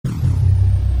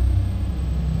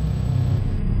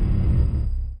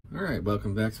Alright,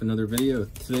 welcome back to another video.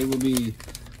 Today we'll be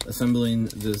assembling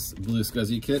this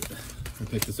BlueSCSI kit. I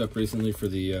picked this up recently for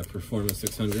the Performa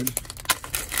 600.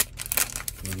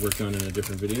 I worked on it in a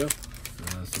different video.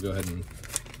 So go ahead and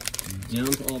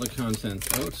dump all the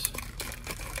contents out.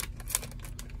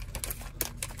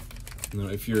 Now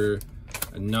if you're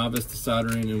a novice to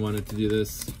soldering and wanted to do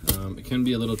this, it can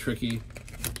be a little tricky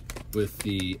with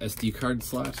the SD card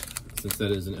slot, since that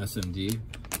is an SMD.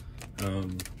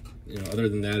 You know, other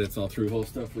than that, it's all through-hole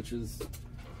stuff, which is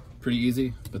pretty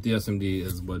easy, but the SMD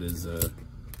is what is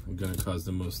going to cause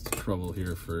the most trouble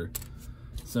here for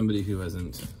somebody who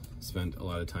hasn't spent a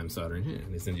lot of time soldering. Hey,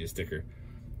 and they send you a sticker.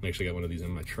 I actually got one of these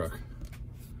in my truck.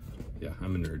 Yeah,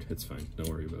 I'm a nerd. It's fine. Don't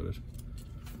worry about it.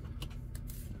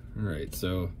 All right,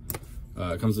 so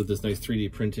it comes with this nice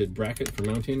 3D printed bracket for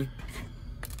mounting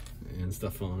and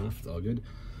stuff falling off. It's all good.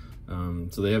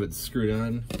 So they have it screwed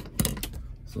on.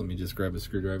 So let me just grab a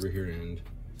screwdriver here and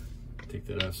take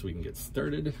that off so we can get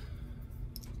started.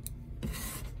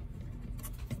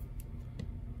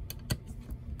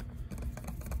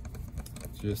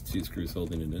 Just 2 screws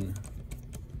holding it in.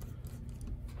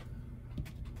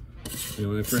 You know,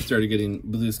 when I first started getting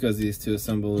BlueSCSIs to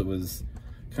assemble, it was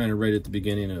kind of right at the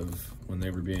beginning of when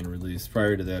they were being released.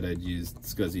 Prior to that, I'd used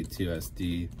SCSI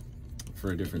 2SD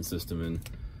for a different system, and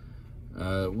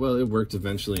well, it worked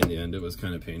eventually in the end. It was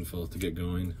kind of painful to get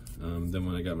going. Then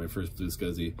when I got my first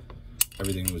BlueSCSI,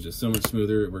 everything was just so much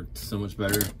smoother. It worked so much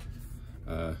better.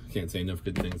 Can't say enough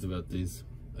good things about these.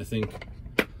 I think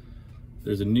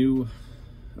there's a new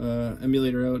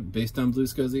emulator out based on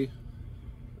BlueSCSI.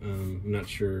 I'm not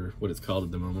sure what it's called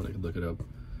at the moment. I could look it up.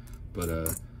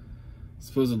 But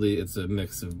supposedly it's a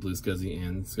mix of BlueSCSI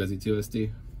and SCSI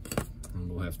 2SD. And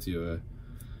we'll have to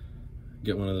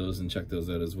get one of those and check those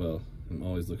out as well. I'm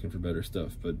always looking for better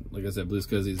stuff, but like I said,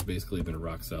 BlueSCSI has basically been a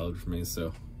rock solid for me,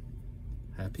 so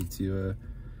happy to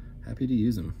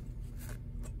use them.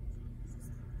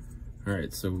 All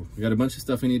right, so we got a bunch of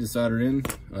stuff we need to solder in,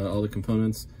 all the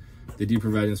components. They do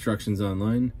provide instructions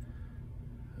online,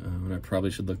 and I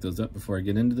probably should look those up before I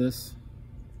get into this,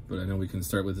 but I know we can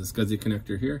start with the SCSI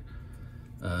connector here.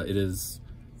 It is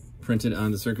printed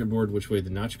on the circuit board which way the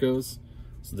notch goes,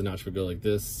 so the notch would go like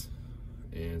this.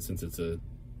 And since it's a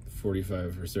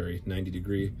 90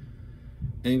 degree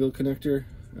angle connector,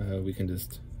 we can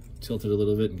just tilt it a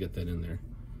little bit and get that in there.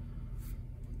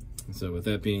 And so with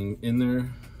that being in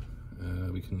there,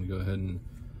 we can go ahead and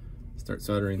start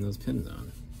soldering those pins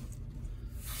on.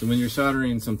 So when you're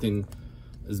soldering something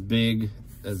as big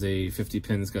as a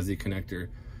 50-pin SCSI connector,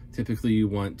 typically you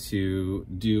want to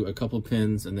do a couple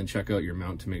pins and then check out your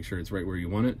mount to make sure it's right where you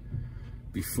want it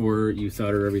before you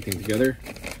solder everything together.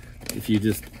 If you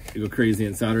just go crazy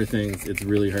and solder things, it's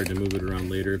really hard to move it around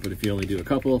later, but if you only do a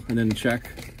couple and then check,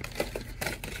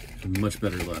 much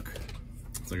better luck.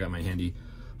 So I got my handy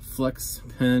flex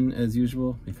pen as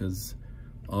usual, because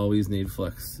always need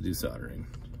flex to do soldering.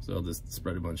 So I'll just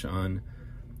spread a bunch on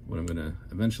what I'm gonna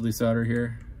eventually solder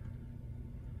here.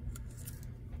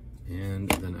 And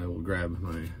then I will grab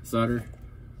my solder.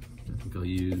 I think I'll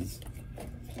use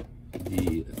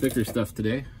the thicker stuff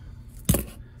today.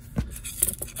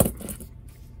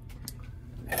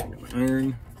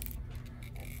 Iron.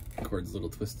 The cord's a little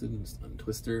twisted, just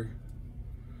untwist her.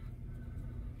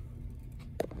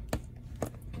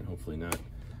 And hopefully not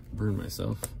burn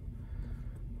myself.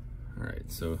 Alright,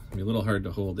 so it'll be a little hard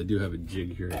to hold. They do have a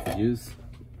jig here I could use,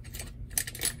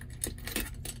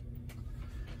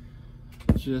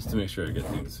 just to make sure I get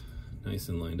things nice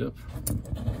and lined up.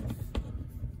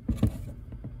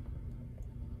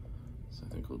 So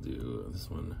I think we'll do this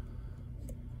one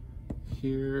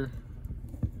here.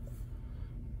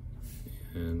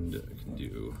 And I can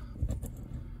do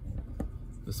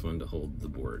this one to hold the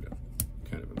board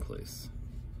kind of in place.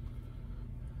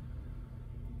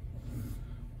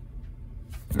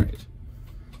 All right,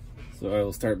 so I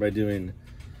will start by doing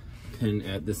a pin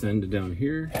at this end down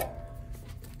here. All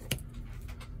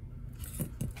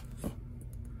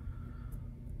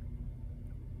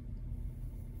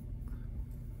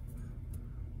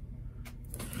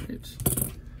right,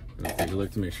 I'll take a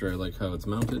look to make sure I like how it's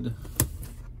mounted.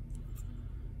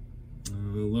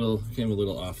 Came a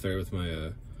little off there with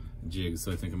my jig,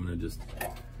 so I think I'm gonna just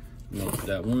melt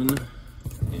that one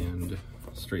and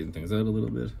straighten things out a little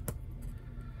bit.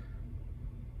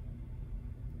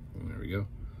 And there we go.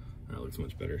 That looks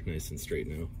much better, nice and straight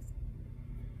now.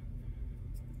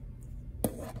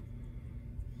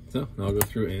 So now I'll go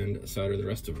through and solder the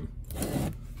rest of them.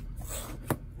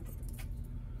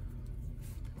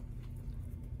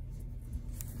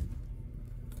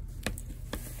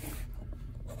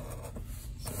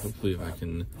 Hopefully if I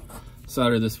can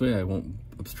solder this way, I won't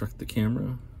obstruct the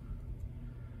camera.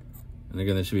 And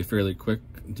again, that should be fairly quick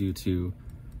due to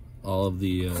all of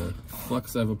the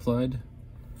flux I've applied.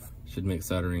 Should make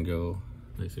soldering go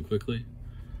nice and quickly.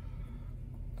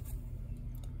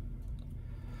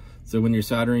 So when you're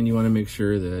soldering, you want to make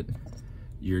sure that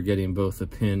you're getting both the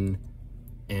pin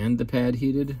and the pad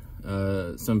heated.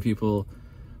 Some people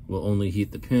will only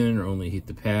heat the pin or only heat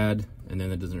the pad, and then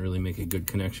that doesn't really make a good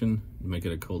connection. You might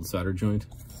get a cold solder joint.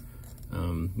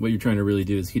 What you're trying to really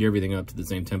do is heat everything up to the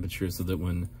same temperature so that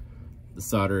when the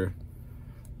solder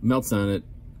melts on it,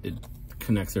 it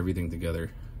connects everything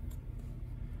together.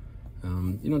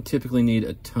 You don't typically need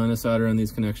a ton of solder on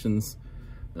these connections.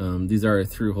 These are a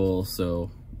through hole,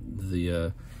 so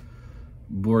the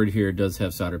board here does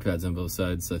have solder pads on both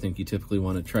sides, so I think you typically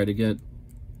want to try to get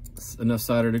enough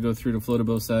solder to go through to flow to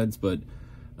both sides, but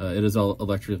it is all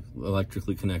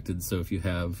electrically connected, so if you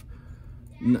have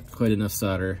not quite enough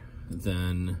solder,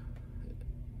 then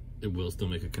it will still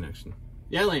make a connection.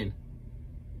 Yeah, Lane?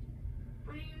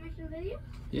 Are you making a video?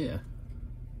 Yeah.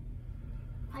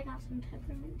 I got some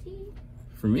peppermint tea.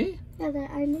 For me? Yeah, that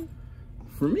I made.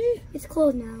 For me? It's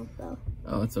cold now, though.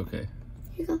 Oh, it's okay.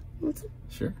 Here you go. Want some?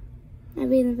 Sure. Can I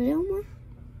be in the video more?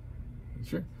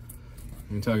 Sure.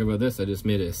 We can talk about this. I just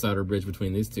made a solder bridge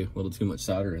between these two. A little too much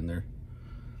solder in there.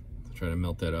 I'll try to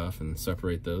melt that off and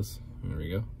separate those. There we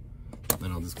go.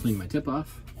 Then I'll just clean my tip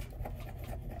off.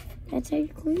 That's how you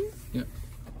clean it? Yep.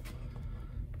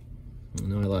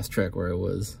 Now I lost track where I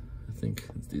was. I think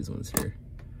it's these ones here.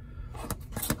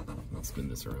 I'll spin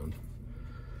this around.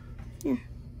 Yeah.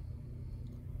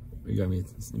 You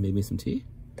made me some tea?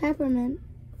 Peppermint.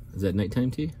 Is that nighttime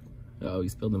tea? Oh, you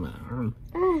spilled them out.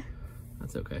 Ah.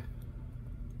 That's okay.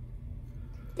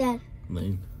 Dad.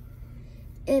 Lane.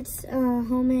 It's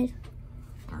homemade.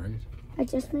 All right. I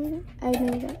just made it. I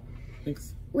made it.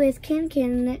 Thanks. With can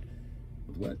in it.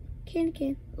 With what?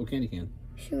 Can. Oh, candy can.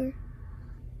 Sure.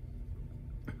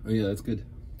 Oh yeah, that's good.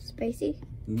 Spicy.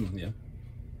 Yeah.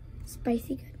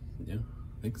 Spicy good. Yeah.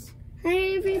 Thanks. Hi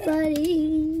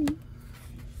everybody.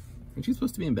 Aren't you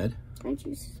supposed to be in bed? Aren't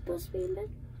you supposed to be in bed?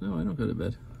 No, I don't go to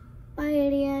bed. Bye,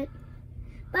 idiot.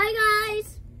 Bye,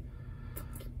 guys.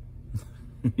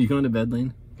 You going to bed,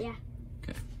 Lane? Yeah.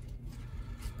 Okay.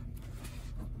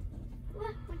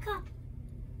 What? My cup.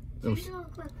 Oh, Drink it all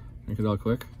quick. drink it all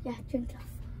quick? Yeah, drink it.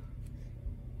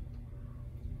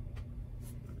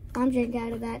 I'm drinking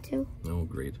out of that too. Oh,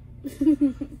 great.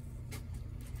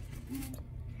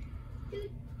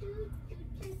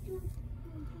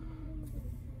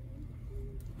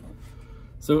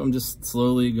 So I'm just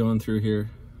slowly going through here.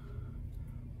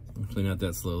 Actually not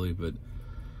that slowly, but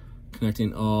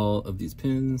connecting all of these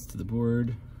pins to the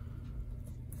board.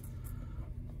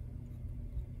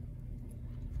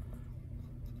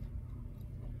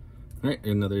 All right,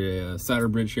 another solder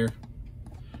bridge here.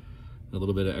 A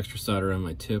little bit of extra solder on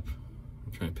my tip.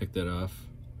 I'm trying to pick that off.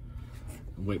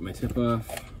 Wipe my tip off.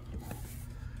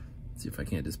 See if I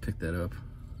can't just pick that up.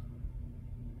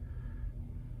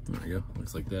 There we go,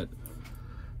 looks like that.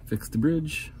 Fix the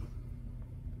bridge.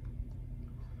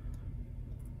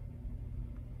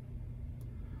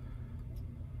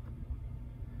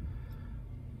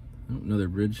 Oh, another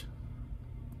bridge.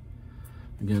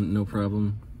 Again, no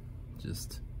problem.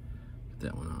 Just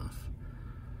get that one off.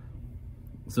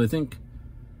 So I think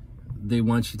they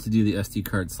want you to do the SD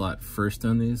card slot first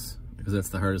on these, because that's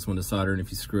the hardest one to solder, and if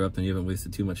you screw up, then you haven't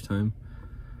wasted too much time.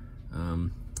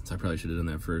 So I probably should have done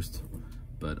that first,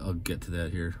 but I'll get to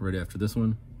that here right after this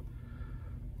one,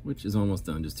 which is almost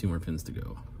done. Just 2 more pins to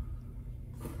go.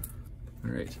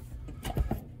 All right.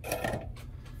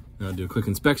 Now I'll do a quick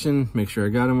inspection, make sure I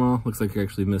got them all. Looks like I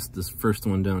actually missed this first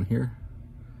one down here,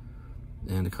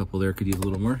 and a couple there could use a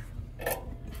little more.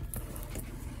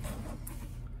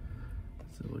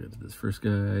 So we'll get to this first guy,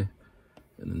 and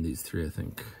then these 3 I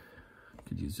think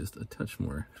could use just a touch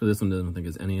more. So this one doesn't think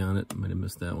has any on it. I might have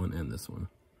missed that one and this one.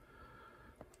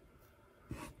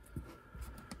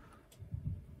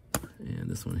 And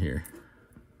this one here.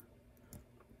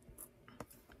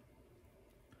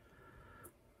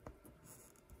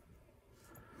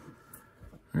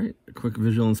 All right, a quick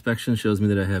visual inspection shows me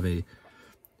that I have a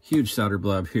huge solder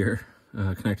blob here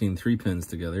connecting 3 pins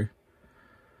together.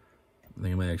 I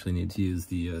think I might actually need to use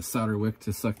the solder wick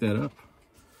to suck that up.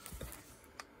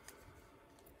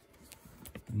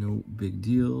 No big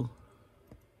deal.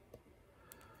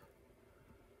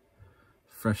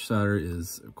 Fresh solder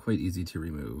is quite easy to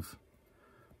remove.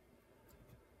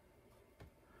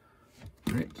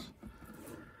 All right,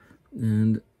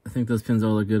 and I think those pins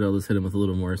all look good. I'll just hit them with a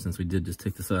little more since we did just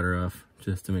take the solder off,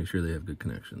 just to make sure they have good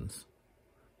connections.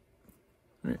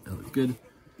 All right, that looks good.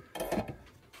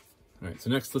 All right, so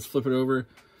next let's flip it over.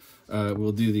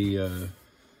 We'll do the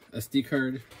SD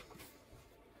card,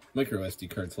 micro SD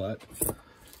card slot,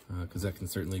 because that can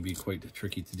certainly be quite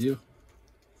tricky to do.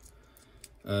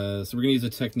 So we're going to use a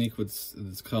technique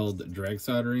that's called drag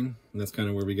soldering, and that's kind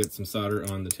of where we get some solder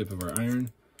on the tip of our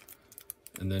iron,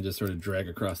 and then just sort of drag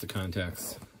across the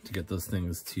contacts to get those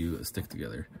things to stick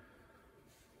together.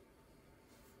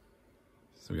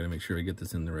 So we got to make sure we get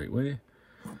this in the right way.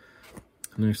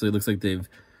 And actually it looks like they've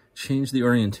changed the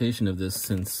orientation of this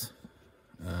since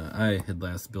I had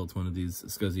last built one of these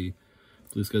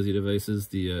BlueSCSI devices.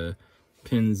 The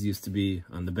pins used to be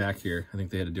on the back here. I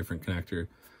think they had a different connector.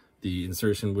 The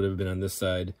insertion would have been on this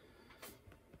side,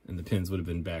 and the pins would have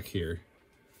been back here.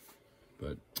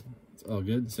 But it's all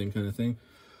good, same kind of thing.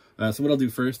 So what I'll do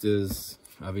first is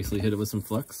obviously hit it with some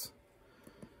flux,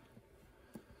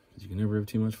 because you can never have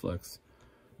too much flux.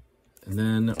 And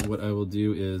then what I will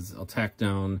do is I'll tack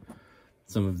down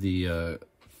some of the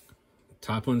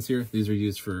top ones here. These are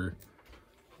used for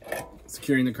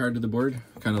securing the card to the board,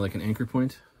 kind of like an anchor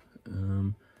point.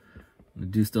 I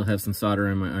do still have some solder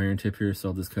on my iron tip here, so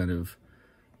I'll just kind of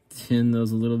tin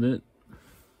those a little bit.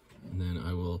 And then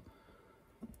I'll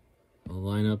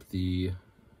line up the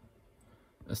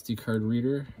SD card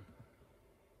reader.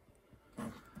 I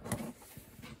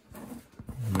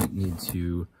might need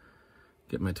to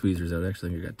get my tweezers out. Actually,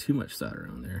 I think I got too much solder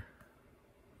on there.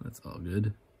 That's all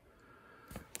good.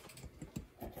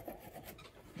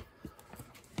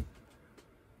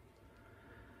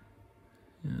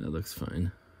 Yeah, that looks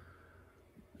fine.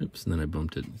 Oops, and then I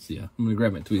bumped it. So yeah, I'm gonna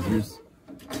grab my tweezers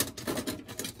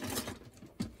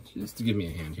just to give me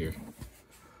a hand here.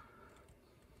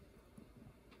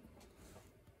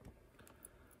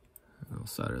 I'll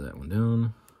solder that one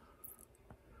down.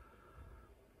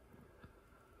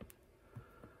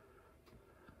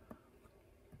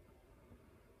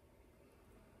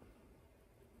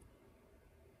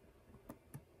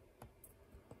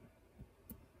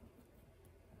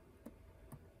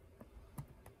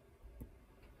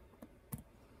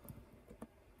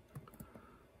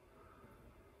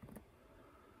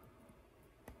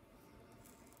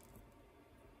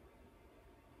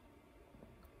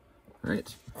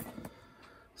 Alright,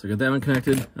 so I got that one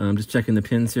connected. I'm just checking the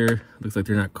pins here. Looks like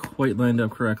they're not quite lined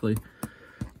up correctly.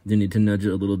 You need to nudge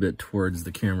it a little bit towards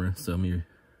the camera, so let me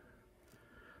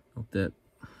help that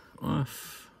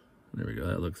off. There we go,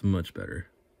 that looks much better.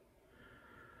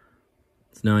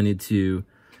 So now I need to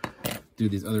do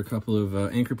these other couple of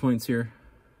anchor points here.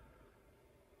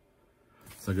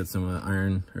 So I got some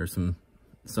iron, or some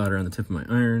solder on the tip of my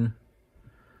iron.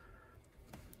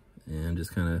 And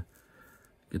just kind of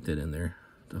get that in there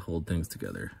to hold things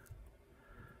together.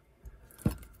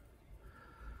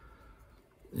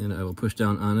 And I will push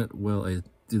down on it while I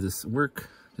do this work,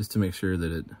 just to make sure that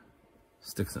it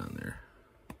sticks on there.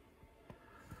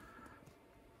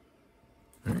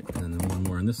 All right, and then one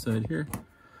more on this side here.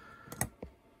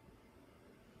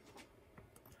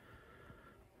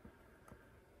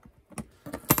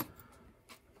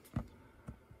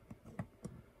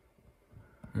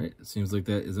 All right, it seems like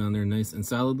that is on there nice and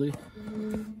solidly.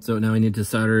 So now I need to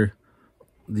solder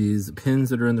these pins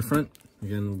that are in the front.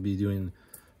 Again, we'll be doing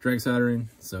drag soldering.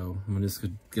 So I'm gonna just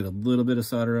get a little bit of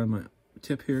solder on my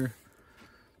tip here,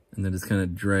 and then just kind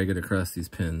of drag it across these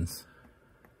pins.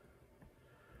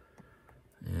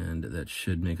 And that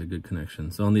should make a good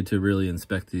connection. So I'll need to really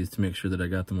inspect these to make sure that I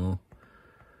got them all.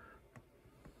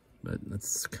 But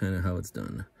that's kind of how it's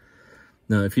done.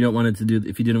 Now, if you didn't want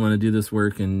to do this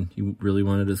work and you really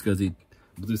wanted a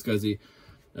BlueSCSI,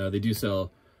 they do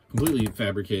sell completely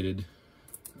fabricated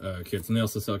kits, and they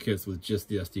also sell kits with just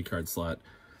the SD card slot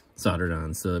soldered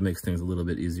on, so it makes things a little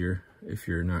bit easier if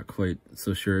you're not quite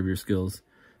so sure of your skills.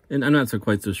 And I'm not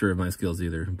quite so sure of my skills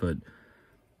either, but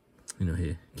you know,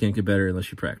 hey, can't get better unless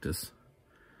you practice.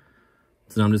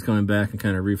 So now I'm just going back and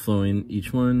kind of reflowing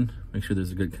each one, make sure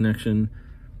there's a good connection,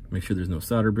 make sure there's no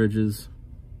solder bridges.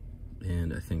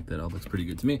 And I think that all looks pretty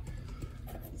good to me.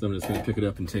 So I'm just going to pick it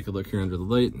up and take a look here under the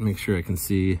light, make sure I can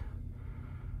see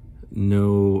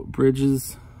no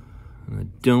bridges, and I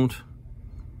don't.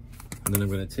 And then I'm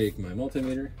going to take my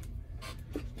multimeter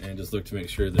and just look to make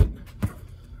sure that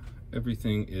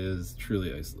everything is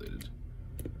truly isolated.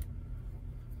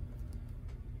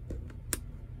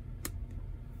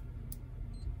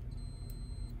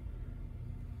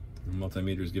 The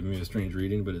multimeter is giving me a strange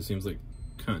reading, but it seems like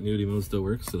continuity mode still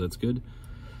works, so that's good.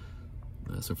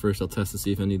 So first I'll test to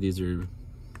see if any of these are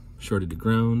shorted to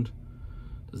ground.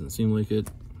 Doesn't seem like it.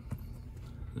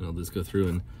 And I'll just go through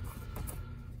and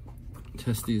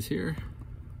test these here.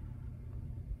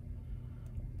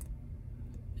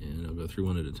 And I'll go through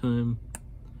one at a time.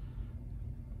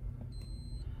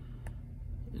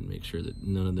 make sure that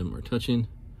none of them are touching.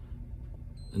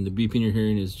 And the beeping you're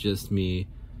hearing is just me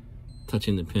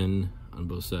touching the pin on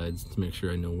both sides to make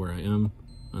sure I know where I am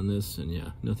on this. And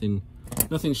yeah, nothing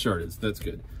shorted, so that's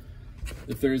good.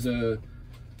 If there's a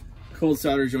cold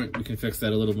solder joint, we can fix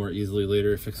that a little more easily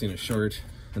later. Fixing a short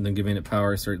and then giving it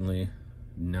power, certainly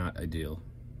not ideal.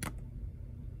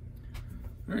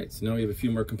 All right, so now we have a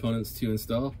few more components to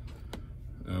install.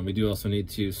 We do also need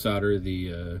to solder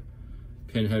the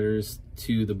pin headers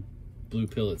to the blue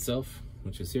pill itself,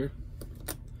 which is here.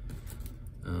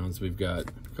 So we've got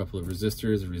a couple of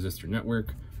resistors, a resistor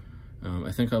network.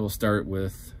 I think I will start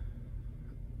with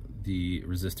the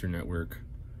resistor network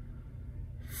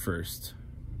first.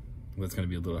 That's going to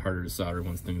be a little harder to solder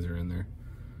once things are in there.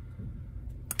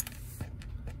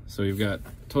 So we've got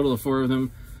a total of 4 of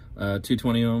them,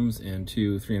 220 ohms and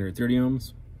 2 330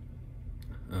 ohms.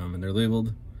 And they're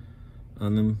labeled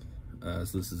on them.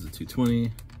 So this is a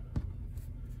 220,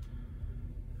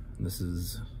 and this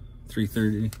is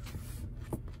 330,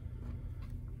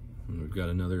 and we've got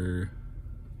another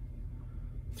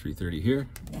 330 here,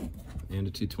 and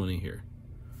a 220 here.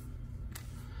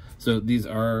 So these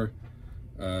are,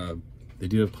 they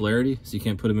do have polarity, so you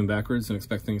can't put them in backwards and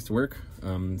expect things to work.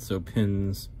 So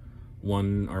pins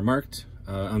 1 are marked.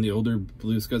 On the older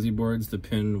BlueSCSI boards, the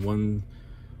pin 1,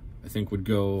 I think, would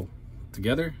go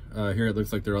together. Here it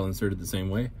looks like they're all inserted the same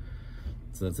way.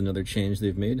 So that's another change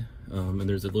they've made. And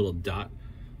there's a little dot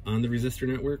on the resistor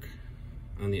network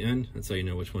on the end. That's how you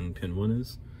know which one pin 1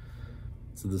 is.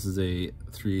 So this is a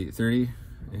 330,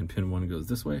 and pin 1 goes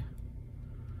this way.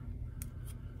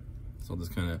 So I'll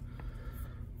just kind of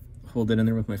hold that in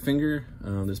there with my finger.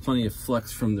 There's plenty of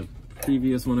flux from the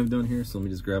previous one I've done here, so let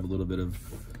me just grab a little bit of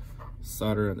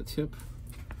solder on the tip,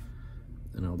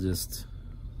 and I'll just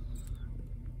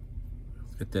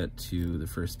get that to the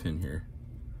first pin here.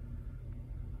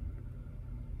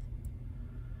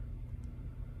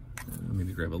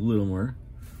 Maybe grab a little more.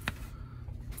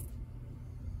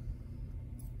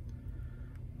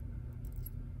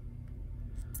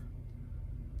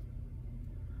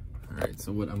 All right,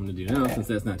 so what I'm gonna do now, since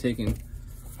that's not taking,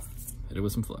 hit it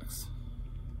with some flux.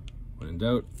 When in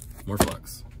doubt, more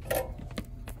flux.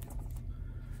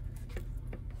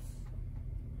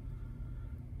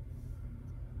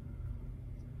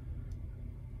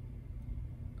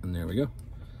 And there we go.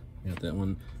 Got that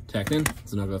one tacked in.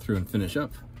 So now I'll go through and finish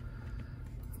up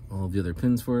all the other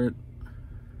pins for it.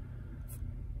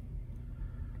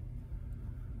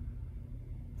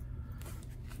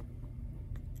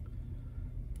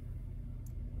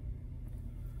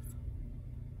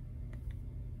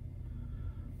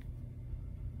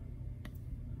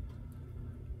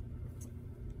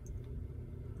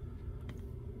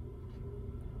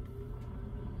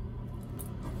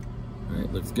 All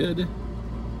right, looks good.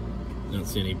 Don't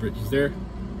see any bridges there.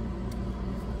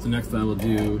 So next I will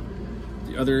do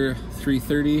the other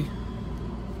 330.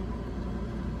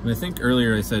 And I think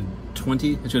earlier I said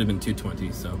 20. It should have been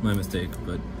 220, so my mistake,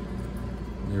 but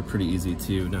they're pretty easy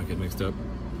to not get mixed up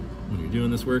when you're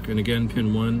doing this work. And again,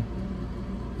 pin 1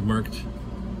 marked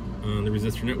on the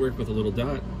resistor network with a little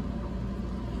dot.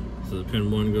 So the pin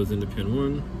 1 goes into pin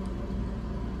 1.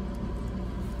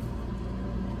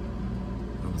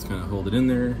 I'll just kind of hold it in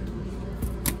there.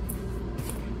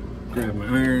 Grab my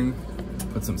iron,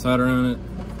 put some solder on it,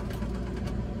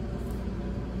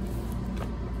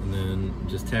 and then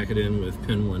just tack it in with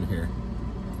pin 1 here.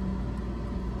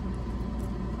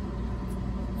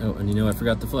 Oh, and you know I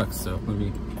forgot the flux, so let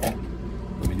me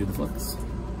do the flux.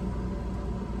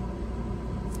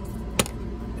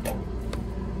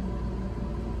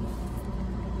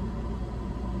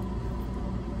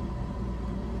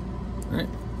 All right,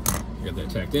 got that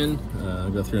tacked in. I'll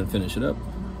go through and finish it up.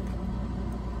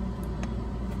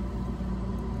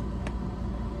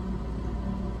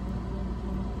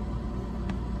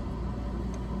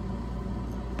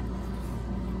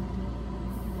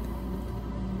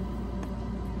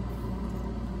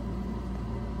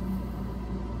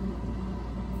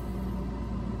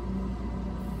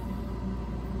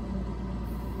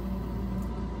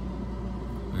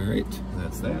 All right,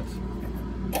 that's that.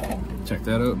 Check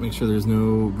that out, make sure there's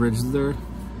no bridges there.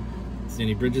 See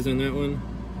any bridges on that one?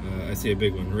 I see a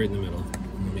big one right in the middle.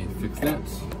 Let me fix that.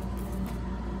 Just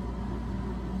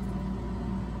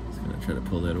gonna try to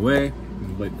pull that away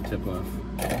and wipe the tip off.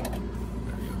 There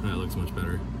we go, that looks much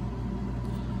better.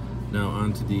 Now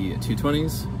on to the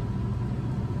 220s.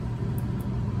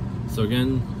 So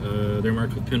again, they're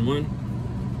marked with pin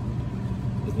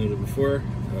 1. As noted before,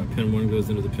 pin 1 goes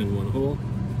into the pin 1 hole.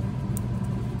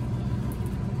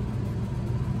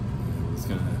 Just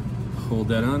gonna hold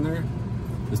that on there.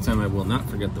 This time I will not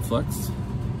forget the flux.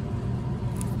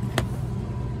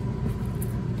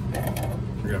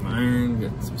 Grab my iron,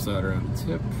 get some solder on the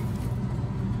tip,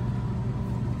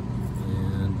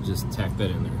 and just tack that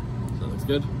in there. So that looks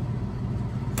good.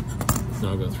 So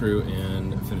I'll go through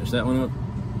and finish that one up.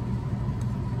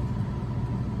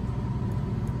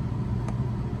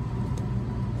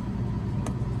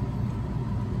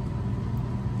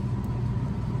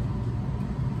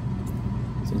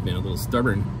 This one's being a little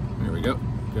stubborn. There we go.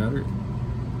 Got her.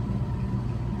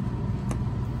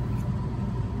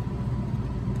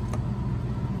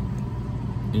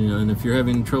 You know, and if you're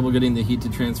having trouble getting the heat to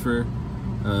transfer,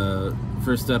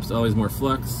 first step's always more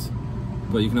flux,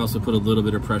 but you can also put a little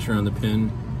bit of pressure on the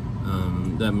pin.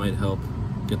 That might help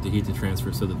get the heat to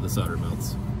transfer so that the solder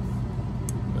melts.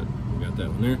 But we got that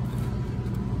one there.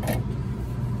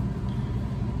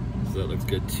 So that looks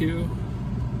good too.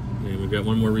 And we've got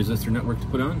one more resistor network to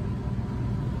put on.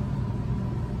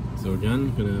 So again,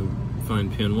 I'm gonna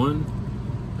find pin 1,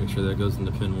 make sure that goes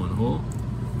into pin 1 hole.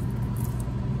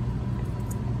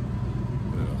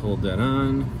 Hold that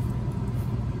on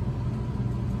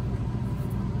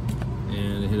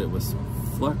and hit it with some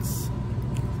flux,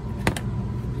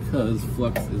 because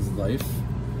flux is life.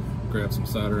 Grab some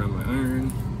solder on my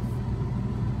iron,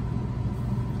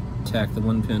 tack the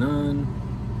 1 pin on,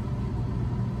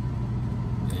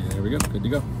 and there we go, good to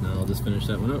go. Now I'll just finish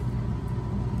that one up.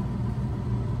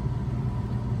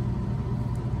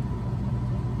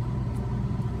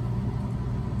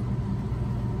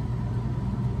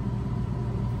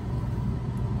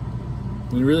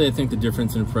 And really, I think the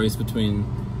difference in price between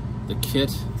the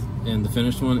kit and the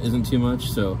finished one isn't too much,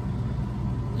 so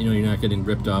you know, you're not getting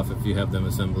ripped off if you have them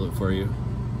assemble it for you.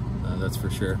 That's for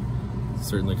sure. It's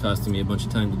certainly costing me a bunch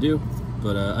of time to do,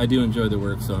 but I do enjoy the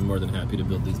work, so I'm more than happy to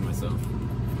build these myself.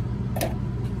 The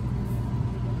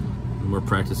more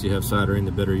practice you have soldering,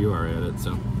 the better you are at it,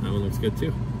 so that one looks good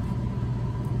too.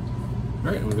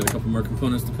 Alright, we've got a couple more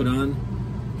components to put on.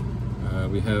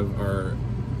 We have our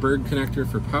bird connector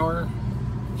for power,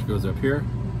 which goes up here.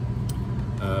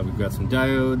 We've got some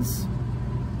diodes,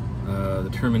 the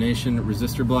termination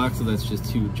resistor block, so that's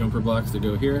just 2 jumper blocks that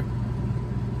go here,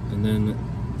 and then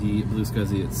the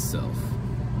BlueSCSI itself.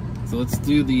 So let's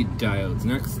do the diodes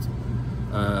next.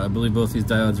 I believe both these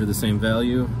diodes are the same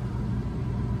value.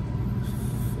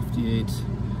 58,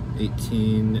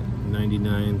 18,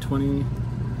 99, 20.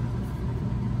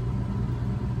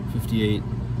 58,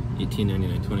 18,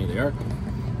 99, 20 they are.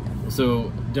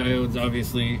 So diodes,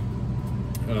 obviously,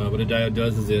 what a diode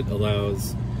does is it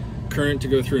allows current to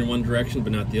go through in one direction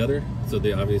but not the other, so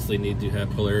they obviously need to have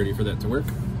polarity for that to work.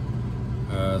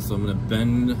 So I'm going to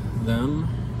bend them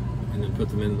and then put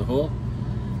them into the hole.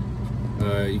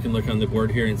 You can look on the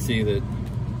board here and see that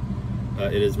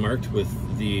it is marked with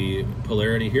the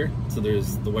polarity here. So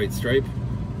there's the white stripe,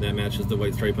 that matches the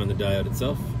white stripe on the diode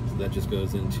itself, so that just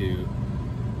goes into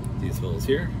these holes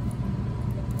here.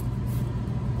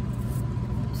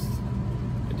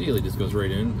 Ideally just goes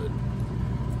right in, but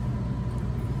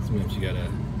sometimes you gotta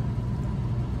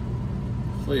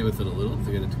play with it a little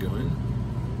to get it to go in.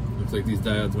 Looks like these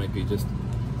diodes might be just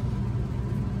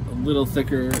a little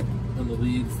thicker on the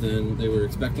leads than they were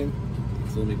expecting.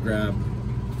 So let me grab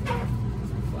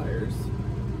some pliers.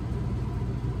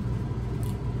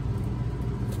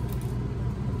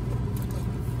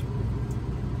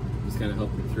 Just kind of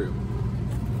help me through.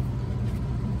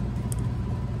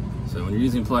 So when you're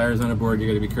using pliers on a board, you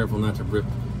got to be careful not to rip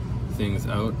things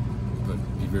out, but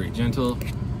be very gentle.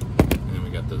 And we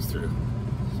got those through,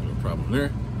 so no problem there.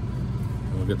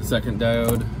 And we'll get the second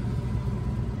diode,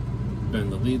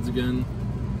 bend the leads again,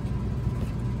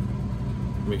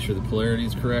 make sure the polarity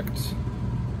is correct,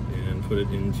 and put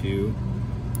it into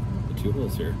the 2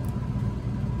 holes here.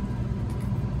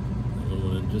 And we'll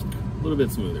want it just a little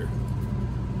bit smoother.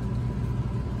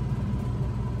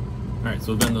 All right, so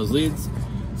we'll bend those leads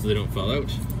so they don't fall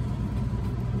out,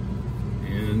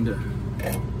 and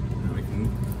now we can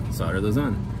solder those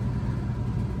on.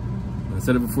 I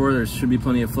said it before, there should be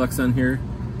plenty of flux on here,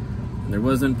 and there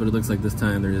wasn't, but it looks like this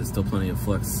time there is still plenty of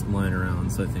flux lying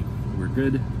around, so I think we're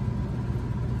good.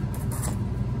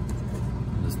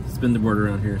 I'll just spin the board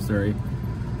around here, sorry.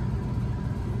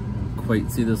 Don't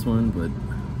quite see this one, but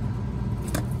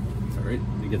it's all right,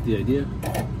 you get the idea.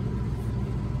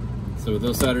 So with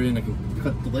those soldered in, I can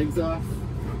cut the legs off.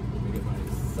 Let me get my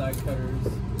side cutters.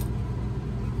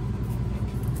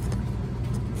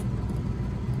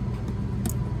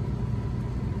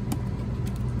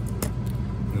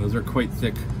 And those are quite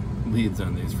thick leads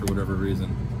on these for whatever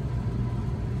reason.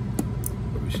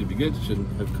 But we should be good,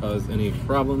 shouldn't have caused any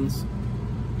problems.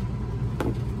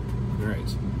 All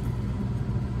right.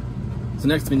 So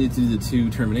next we need to do the 2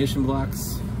 termination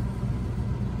blocks.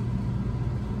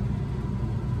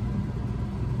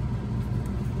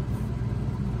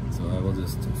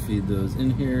 feed those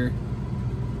in here.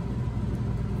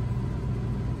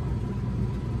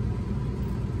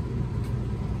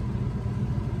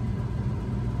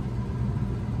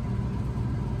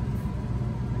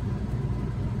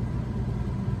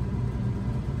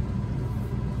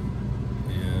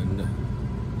 And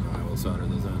I will solder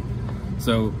those on.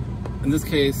 So in this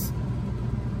case,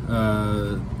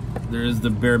 there is the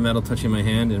bare metal touching my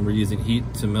hand, and we're using heat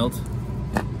to melt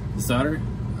the solder.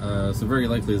 So very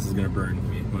likely this is going to burn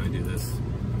me when I do this.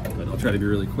 But I'll try to be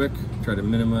really quick, try to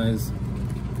minimize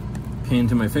pain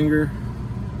to my finger.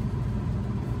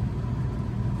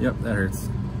 Yep, that hurts.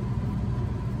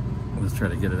 Let's try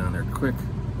to get it on there quick.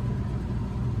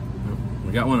 Oh,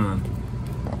 we got one on.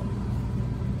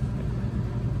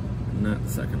 Not the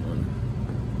second one.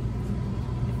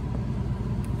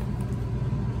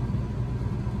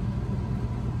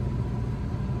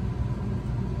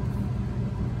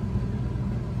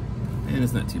 And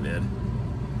it's not too bad.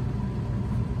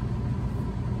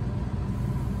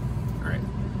 Alright,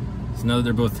 so now that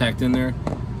they're both tacked in there,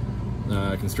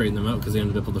 I can straighten them out because they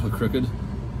ended up a little crooked.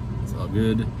 It's all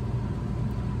good.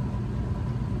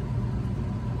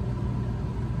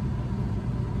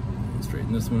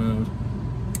 Straighten this one out.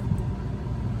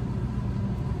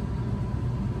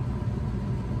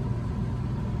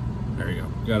 There we go,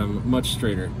 got them much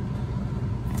straighter.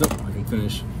 So I can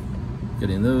finish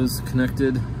getting those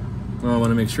connected. Well, I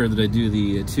want to make sure that I do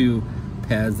the two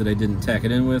pads that I didn't tack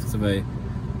it in with. So if I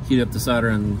heat up the solder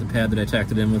on the pad that I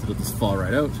tacked it in with, it'll just fall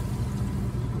right out.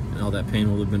 And all that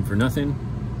pain will have been for nothing.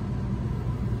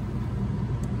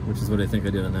 Which is what I think I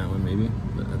did on that one, maybe,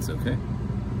 but that's okay.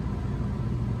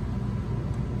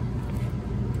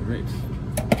 Great.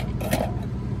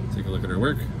 Take a look at our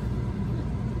work.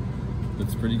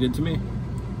 Looks pretty good to me.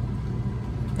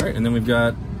 All right, and then we've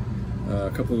got a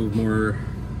couple of more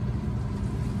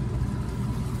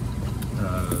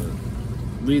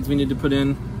leads we need to put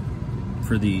in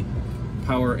for the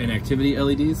power and activity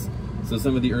LEDs. So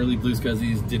some of the early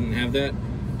BlueSCSIs didn't have that.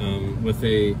 With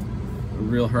a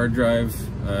real hard drive,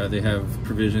 they have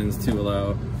provisions to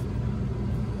allow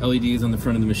LEDs on the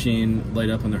front of the machine light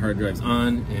up when the hard drive's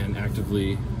on and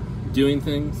actively doing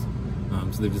things.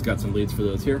 So they've just got some leads for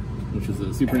those here, which is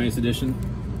a super nice addition.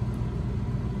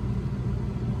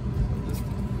 Just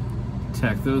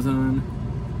tack those on.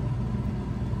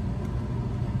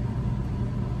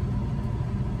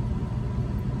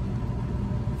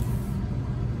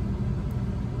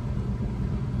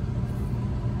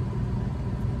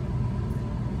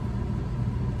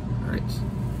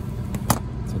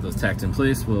 So those tacked in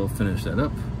place, we'll finish that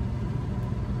up.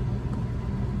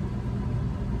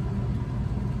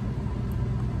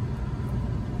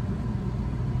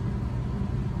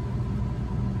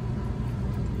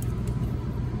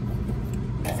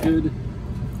 That's good.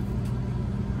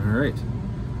 All right.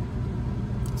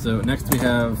 So next we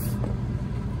have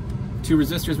two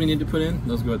resistors we need to put in.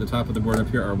 Those go at the top of the board up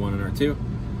here, R1 and R2.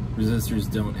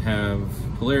 Resistors don't have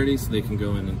polarity, so they can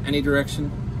go in any direction.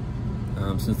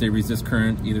 Since they resist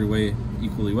current either way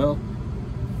equally well.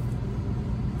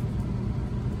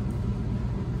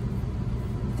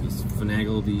 Just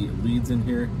finagle the leads in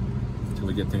here until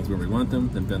we get things where we want them,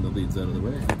 then bend the leads out of the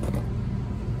way.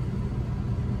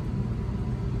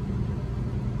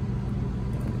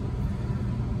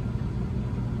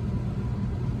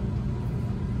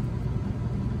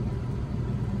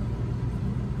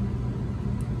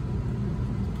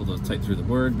 Pull those tight through the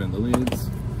board, bend the leads.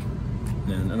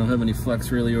 And I don't have any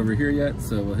flex really over here yet,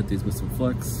 so we'll hit these with some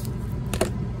flex.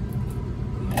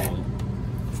 And then we'll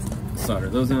solder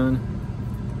those on.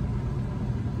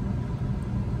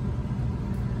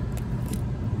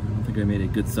 I don't think I made a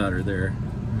good solder there.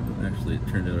 Actually, it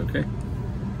turned out okay.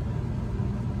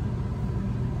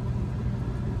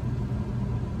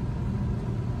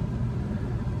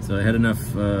 So I had enough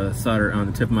solder on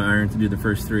the tip of my iron to do the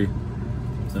first three.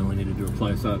 So I only needed to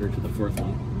apply solder to the fourth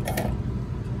one.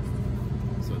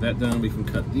 So with that done, we can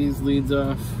cut these leads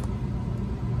off.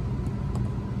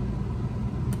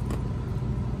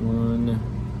 1,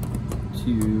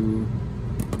 2,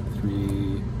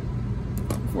 3,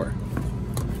 4.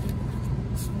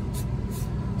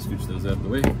 Scooch those out of the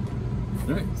way.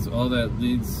 All right, so all that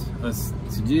leads us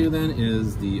to do then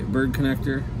is the bird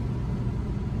connector.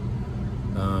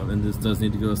 And this does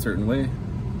need to go a certain way.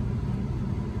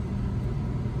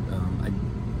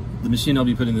 The machine I'll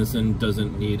be putting this in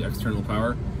doesn't need external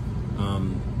power.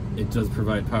 It does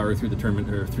provide power through the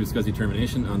through SCSI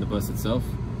termination on the bus itself.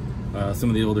 Some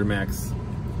of the older Macs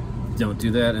don't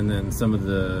do that, and then some of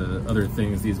the other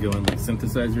things, these go in like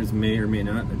synthesizers, may or may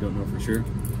not, I don't know for sure.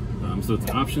 So it's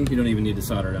an option. You don't even need to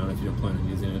solder it on if you don't plan on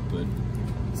using it, but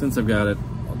since I've got it,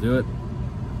 I'll do it.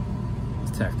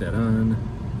 tack that on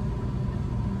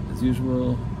as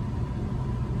usual.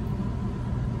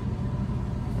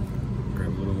 Grab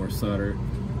a little more solder.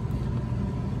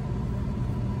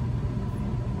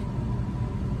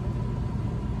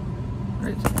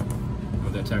 Right,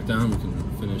 with that tacked on, we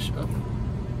can finish up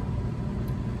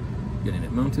getting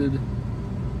it mounted.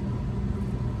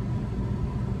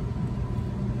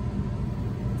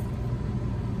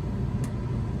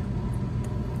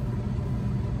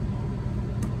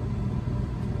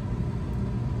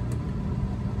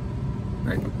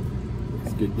 Right,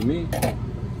 looks good to me.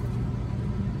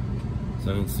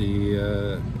 So I don't see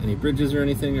any bridges or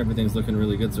anything. Everything's looking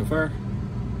really good so far.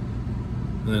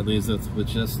 And that leaves us with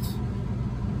just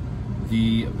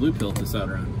the blue pill to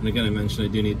solder on. And again, I mentioned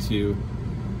I do need to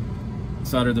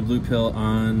solder the blue pill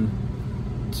on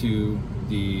to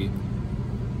the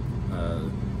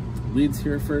leads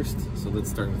here first. So let's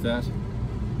start with that.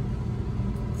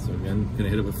 So again, gonna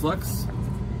hit it with flux,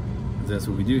 because that's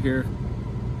what we do here.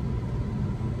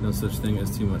 No such thing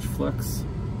as too much flux.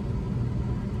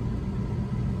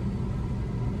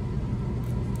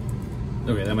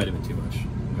 Okay, that might have been too much.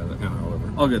 Got that kind of all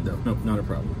over. All good though, nope, not a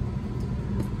problem.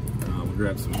 We'll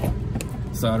grab some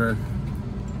solder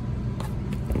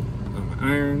on my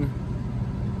iron.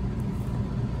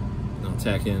 I'll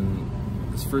tack in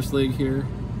this first leg here.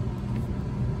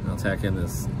 I'll tack in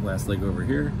this last leg over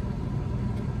here.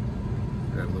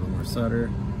 Grab a little more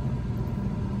solder.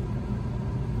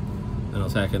 Then I'll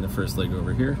tack in the first leg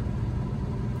over here.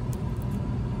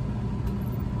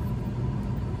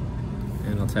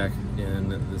 And I'll tack in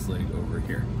this leg over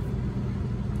here.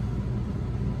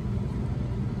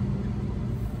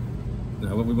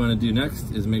 Now what we want to do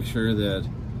next is make sure that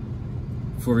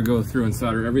before we go through and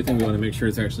solder everything, we want to make sure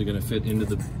it's actually going to fit into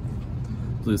the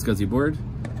BlueSCSI board.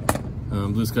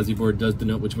 BlueSCSI board does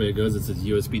denote which way it goes. It says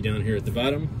USB down here at the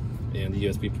bottom, and the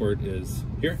USB port is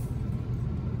here.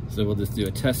 So we'll just do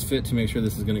a test fit to make sure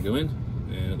this is going to go in,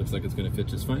 and it looks like it's going to fit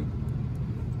just fine.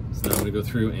 So now I'm going to go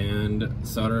through and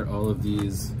solder all of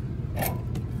these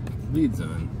leads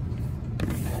on.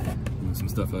 Move some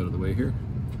stuff out of the way here.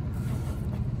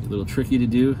 A little tricky to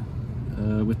do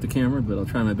with the camera, but I'll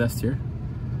try my best here.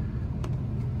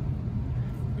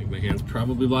 I think my hand's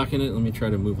probably blocking it. Let me try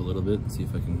to move a little bit and see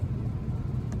if I can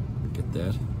get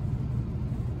that.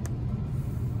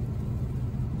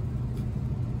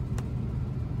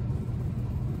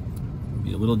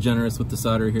 Be a little generous with the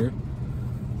solder here,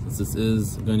 since this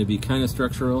is going to be kind of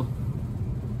structural.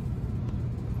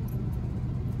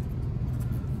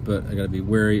 But I gotta be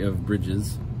wary of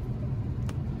bridges.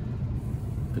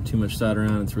 Put too much solder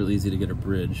on, it's real easy to get a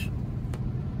bridge.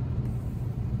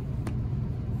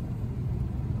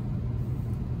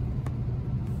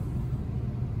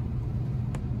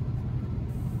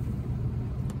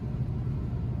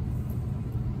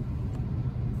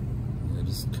 And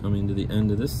just coming to the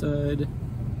end of this side.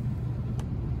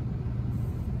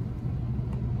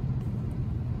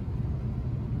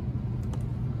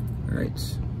 All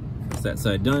right, that's that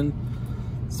side done.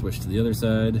 Switch to the other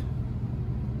side.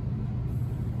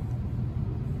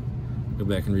 Go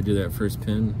back and redo that first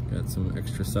pin. Got some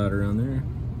extra solder on there.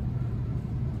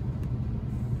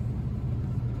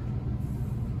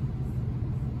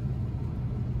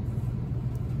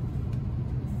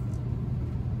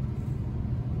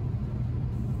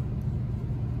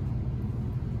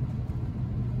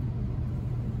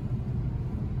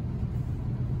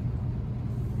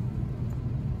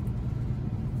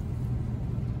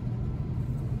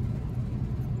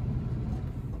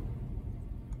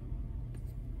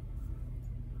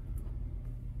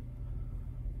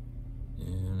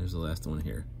 There's the last one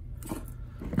here. All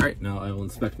right, now I will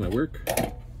inspect my work.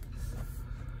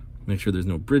 Make sure there's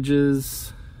no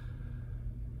bridges.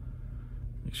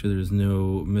 Make sure there's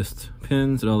no missed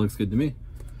pins. It all looks good to me.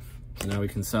 So now we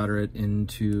can solder it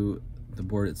into the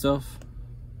board itself.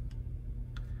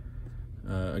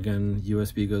 Again,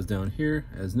 USB goes down here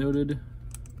as noted.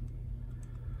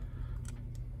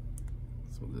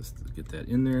 So we'll just get that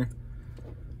in there.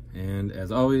 And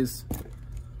as always,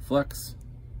 flux.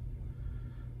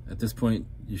 At this point,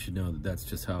 you should know that that's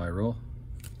just how I roll.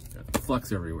 Got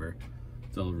flux everywhere.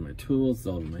 It's all over my tools, it's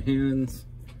all over my hands.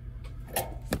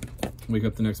 Wake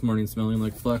up the next morning smelling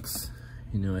like flux.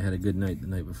 You know I had a good night the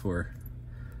night before.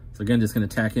 So again, just gonna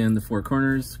tack in the 4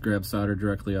 corners, grab solder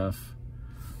directly off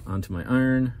onto my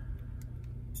iron.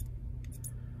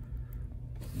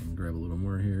 And grab a little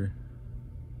more here.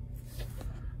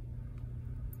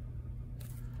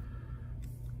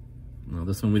 Now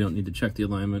this one we don't need to check the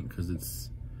alignment because it's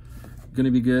gonna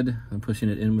be good. I'm pushing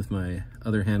it in with my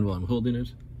other hand while I'm holding it.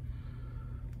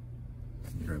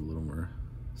 Grab a little more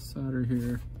solder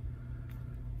here.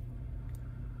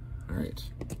 All right.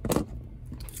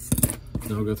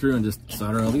 Now we'll go through and just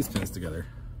solder all these pins together.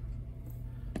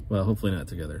 Well, hopefully not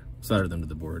together. Solder them to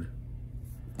the board.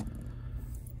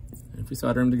 And if we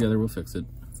solder them together, we'll fix it.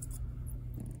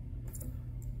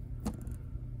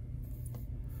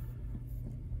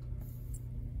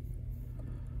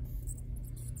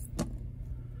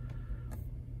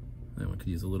 That one could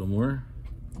use a little more.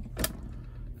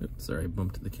 Oops, sorry, I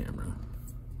bumped the camera.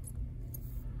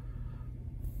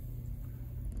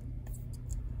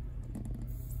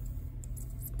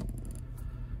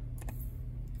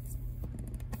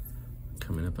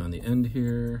 Coming up on the end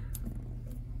here.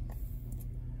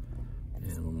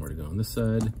 And one more to go on this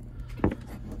side.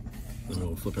 Then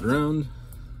we'll flip it around,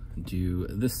 do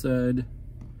this side.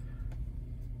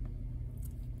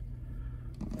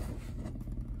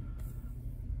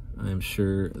 I'm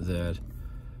sure that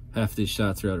half these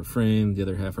shots are out of frame, the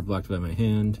other half are blocked by my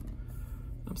hand.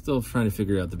 I'm still trying to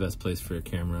figure out the best place for a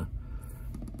camera.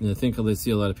 And I think I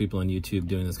see a lot of people on YouTube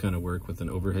doing this kind of work with an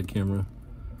overhead camera.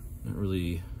 Not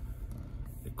really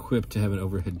equipped to have an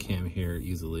overhead cam here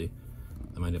easily.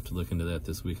 I might have to look into that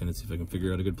this weekend and see if I can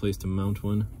figure out a good place to mount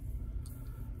one.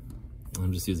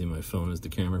 I'm just using my phone as the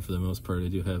camera for the most part. I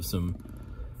do have some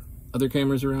other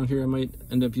cameras around here I might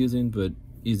end up using, but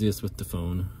easiest with the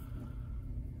phone.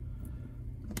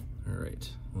 All right,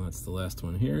 well, that's the last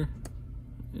one here,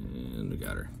 and we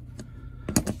got her.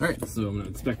 All right, so I'm gonna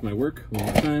inspect my work one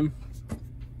more time.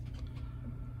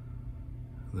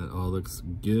 That all looks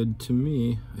good to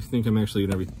me. I think I'm actually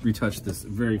gonna retouch this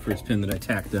very first pin that I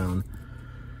tacked down.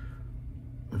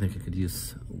 I think I could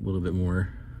use a little bit more.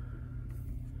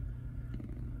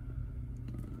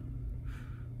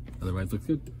 Otherwise, looks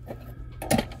good.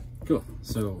 Cool,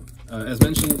 so as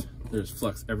mentioned, there's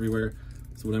flux everywhere.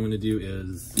 So what I'm gonna do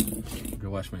is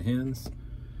go wash my hands,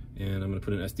 and I'm gonna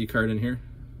put an SD card in here.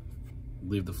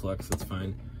 Leave the flux, that's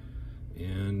fine.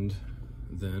 And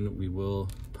then we will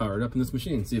power it up in this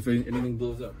machine, see if anything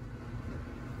blows up.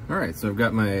 All right, so I've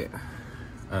got my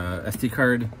SD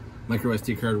card, micro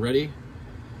SD card ready.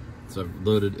 So I've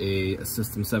loaded a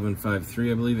System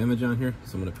 753, I believe, image on here.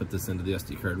 So I'm gonna put this into the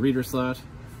SD card reader slot.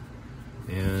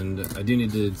 And I do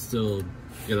need to still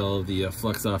get all of the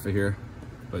flux off of here,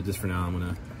 but just for now, I'm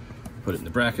gonna put it in the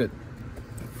bracket.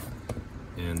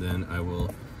 And then I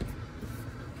will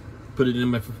put it in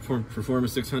my Performa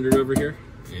 600 over here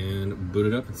and boot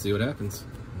it up and see what happens.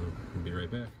 We'll be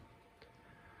right back.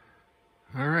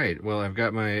 All right, well, I've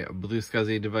got my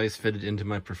BlueSCSI device fitted into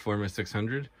my Performa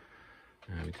 600.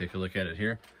 Let me take a look at it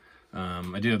here.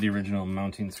 I do have the original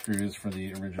mounting screws for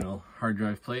the original hard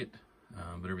drive plate,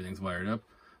 but everything's wired up.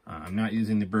 I'm not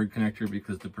using the bird connector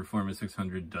because the Performa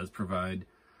 600 does provide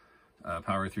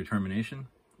power through termination,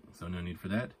 so no need for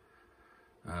that.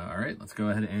 All right, let's go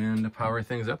ahead and power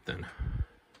things up then.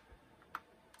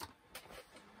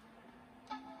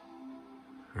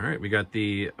 All right, we got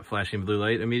the flashing blue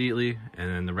light immediately, and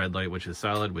then the red light, which is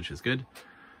solid, which is good.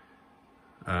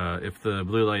 If the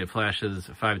blue light flashes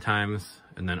 5 times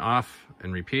and then off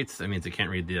and repeats, that means it can't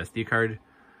read the SD card.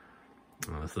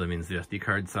 So that means the SD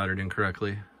card's soldered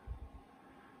incorrectly.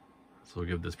 So we'll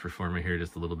give this Performa here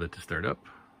just a little bit to start up.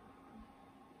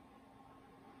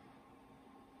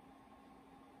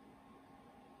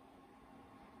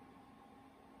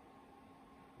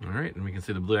 All right, and we can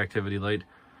see the blue activity light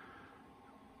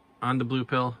on the blue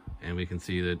pill, and we can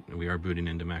see that we are booting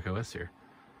into macOS here.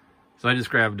 So I just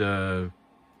grabbed a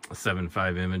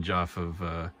 7.5 image off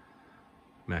of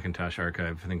Macintosh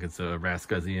Archive. I think it's a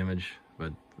BlueSCSI image,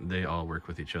 but they all work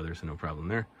with each other, so no problem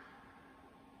there.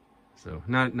 So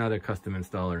not a custom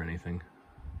install or anything.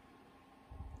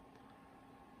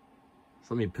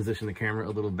 So let me position the camera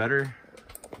a little better.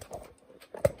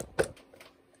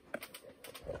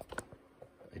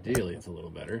 Ideally, it's a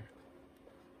little better.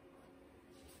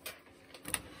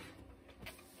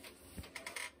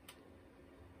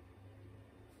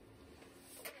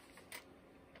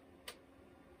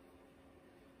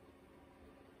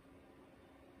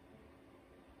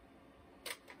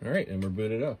 All right, and we're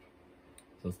booted up.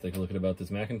 So let's take a look at about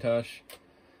this Macintosh.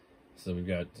 So we've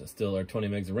got still our 20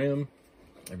 megs of RAM.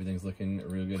 Everything's looking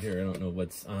real good here. I don't know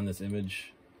what's on this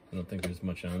image. I don't think there's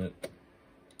much on it.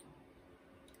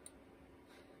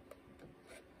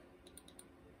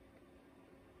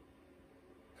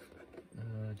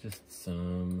 Just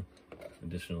some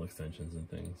additional extensions and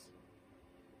things.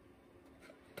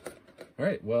 All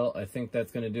right, well, I think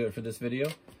that's going to do it for this video.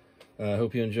 I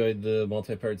hope you enjoyed the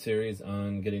multi-part series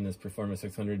on getting this Performa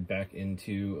 600 back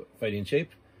into fighting shape.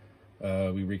 We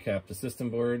recapped the system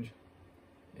board,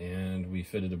 and we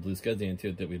fitted a BlueSCSI into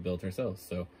it that we built ourselves.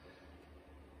 So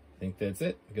I think that's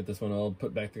it. Get this one all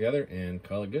put back together and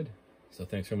call it good. So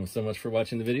thanks so much for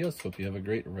watching the videos. Hope you have a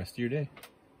great rest of your day.